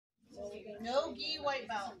No gi white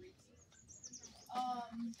belt.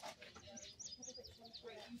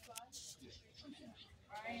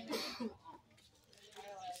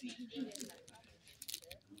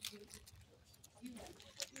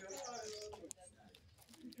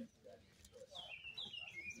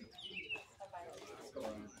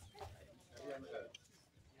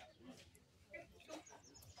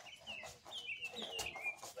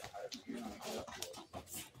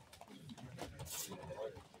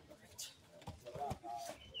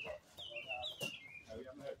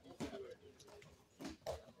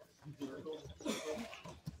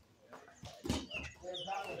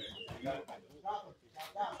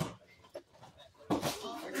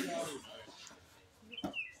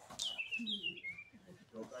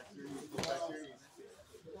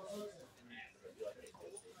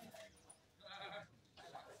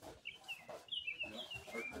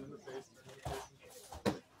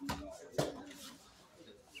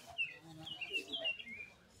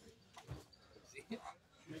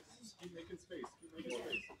 Keep making space. Keep making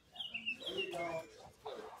space. There you go.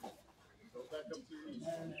 Go back up to your knees.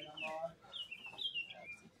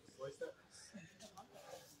 Slice that.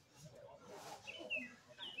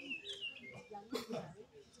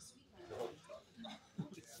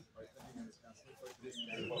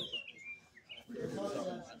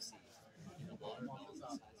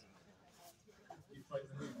 Keep fighting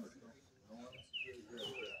the hands.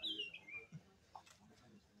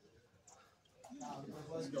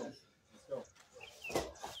 Let's go. Let's go.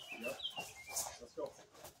 Yep. Let's go.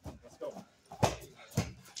 Let's go.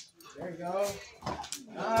 There you go.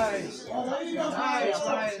 Nice. Oh, there you go. Nice.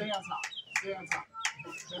 Stay on top. Stay on top.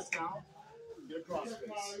 Chest down. Get across face.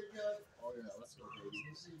 Oh, yeah. Let's go,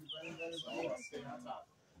 baby. Stay on top.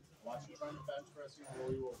 Watch you trying to bench press you and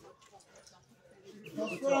roll you over. Feel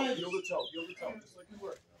the toe. Feel the toe. Feel the toe. Just like you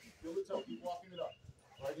were. Feel the toe. Keep walking it up.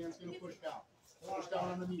 Right hand's going to push down. Push down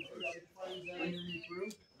on the knee first. Bring your knee through.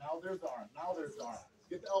 Now there's the arm. Now there's the arm.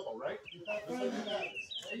 Get the elbow, right? Just like you got this.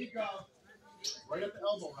 There you go. Right at the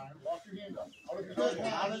elbow, Ryan. Walk your hand up. Out of your elbow.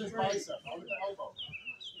 Out of his bicep. Out of the elbow.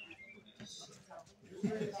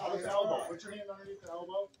 Out of the elbow. Put your hand underneath the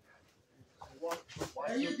elbow.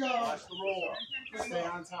 There you go. Watch the roll. Stay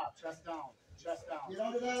on top. Chest down. Chest down. Get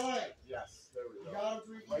under that leg. Yes. There we go.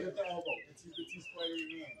 Right at the elbow. Itsy bitsy spider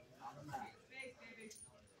your hand on the mat.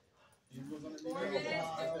 Hand goes underneath the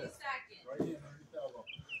elbow. Right hand underneath the elbow.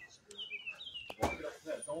 Walk it up the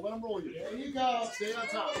head. Don't let him roll you. There you go. Stay on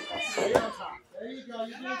top. Stay on top. There you go.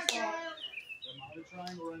 You can stop. I'm on a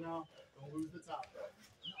triangle right now. Don't lose the top though.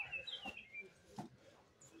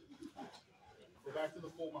 Go back to the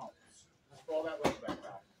full mount. Just fall that leg back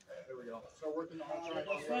out. There we go. Start working the whole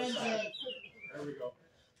triangle on the other side. There we go.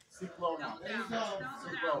 Sink low now. There you go.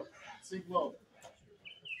 Sink low. Sink low.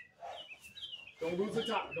 Don't lose the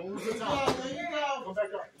top. Don't lose the top. There you go. Come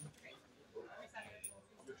back up.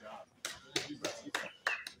 Good job. Deep breath. Deep breath.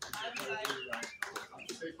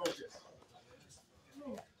 Stay focused.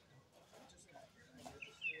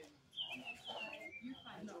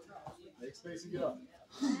 Make space and get up.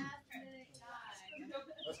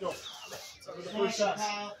 Let's go. For the first shot.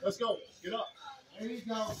 Let's go. Get up. There you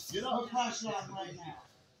go. Get up. No pressure on right now.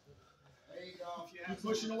 There you go. Keep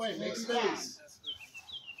pushing away. Make space.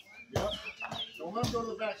 Yep. Don't let him go to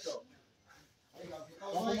the back though.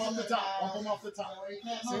 Bump him off the top. Bump him off the top.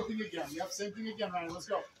 Same thing again. Yep. Same thing again, Ryan. Let's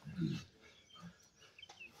go.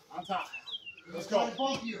 On top. Let's go.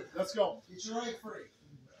 Let's go. Get your leg free.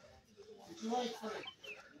 Get your leg free.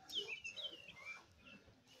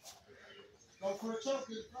 Go for a choke.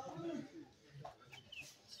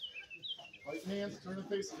 Fight the hands. Turn the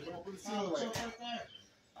faces. Go for the Choke single leg. right there.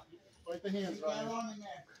 Fight the hands, Keep that Ryan. arm in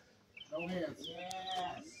there. No hands.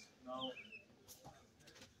 Yes. No.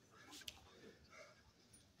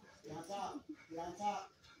 Get on top. Get on top.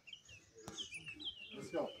 Let's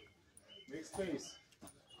go. Make space.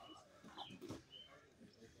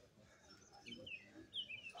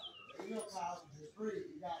 There you go, Kyle. Just breathe.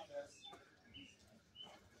 You got this.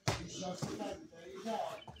 You just there you go.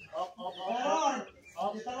 Up, up, Get that up, arm.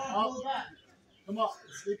 up, Get that arm. up. Pull it back. Come up.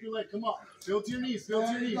 Slip your leg. Come up. Build to your knees. Build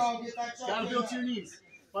to There your you knees. go. Get that choke. Gotta in build to there. your knees.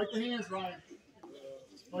 Fight the hands, Ryan.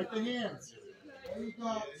 Fight the hands. There you go.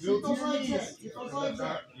 Build Keep to those your legs in. knees. Keep those legs in.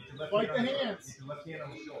 Fight the hands. Left hand on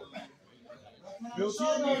the shoulder. Build to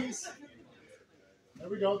your knees. There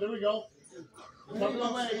we go. There we go. Cover the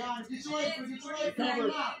leg. Get your leg free. Get your leg free. Cover.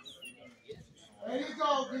 Now. There you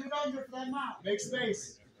go. Get it under for that mount. Make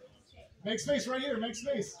space. Make space right here. Make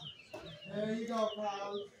space. There you go,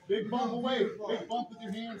 Kyle. Big bump away. Big bump with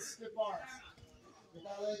your hands. Stiff arms. Get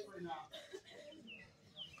that leg free now.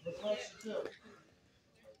 Reflection too.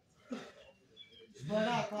 Spread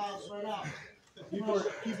out, Kyle. Spread out. Keep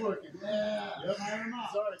working. Keep working. Yeah. Yep. Fire him out.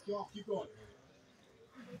 It's all right. Come on. Keep going.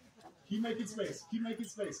 Keep making space. Keep making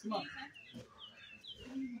space. Come on.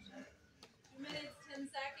 2 minutes, 10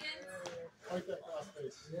 seconds. Fight that cross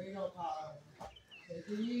face. There you go, Kyle. Take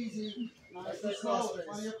it easy. Nice and that slow. cross face.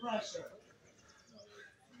 Plenty of pressure.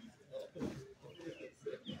 That's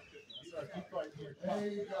right. Keep fighting here. Come There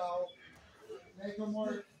on. you go. Make him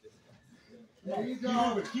work. Come There on. you Keep go.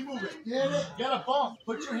 moving. Keep moving. Get it. Get a bump.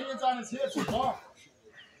 Put your hands on his hips and bump.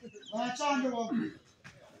 Latch onto him.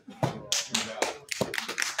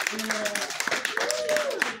 Yeah.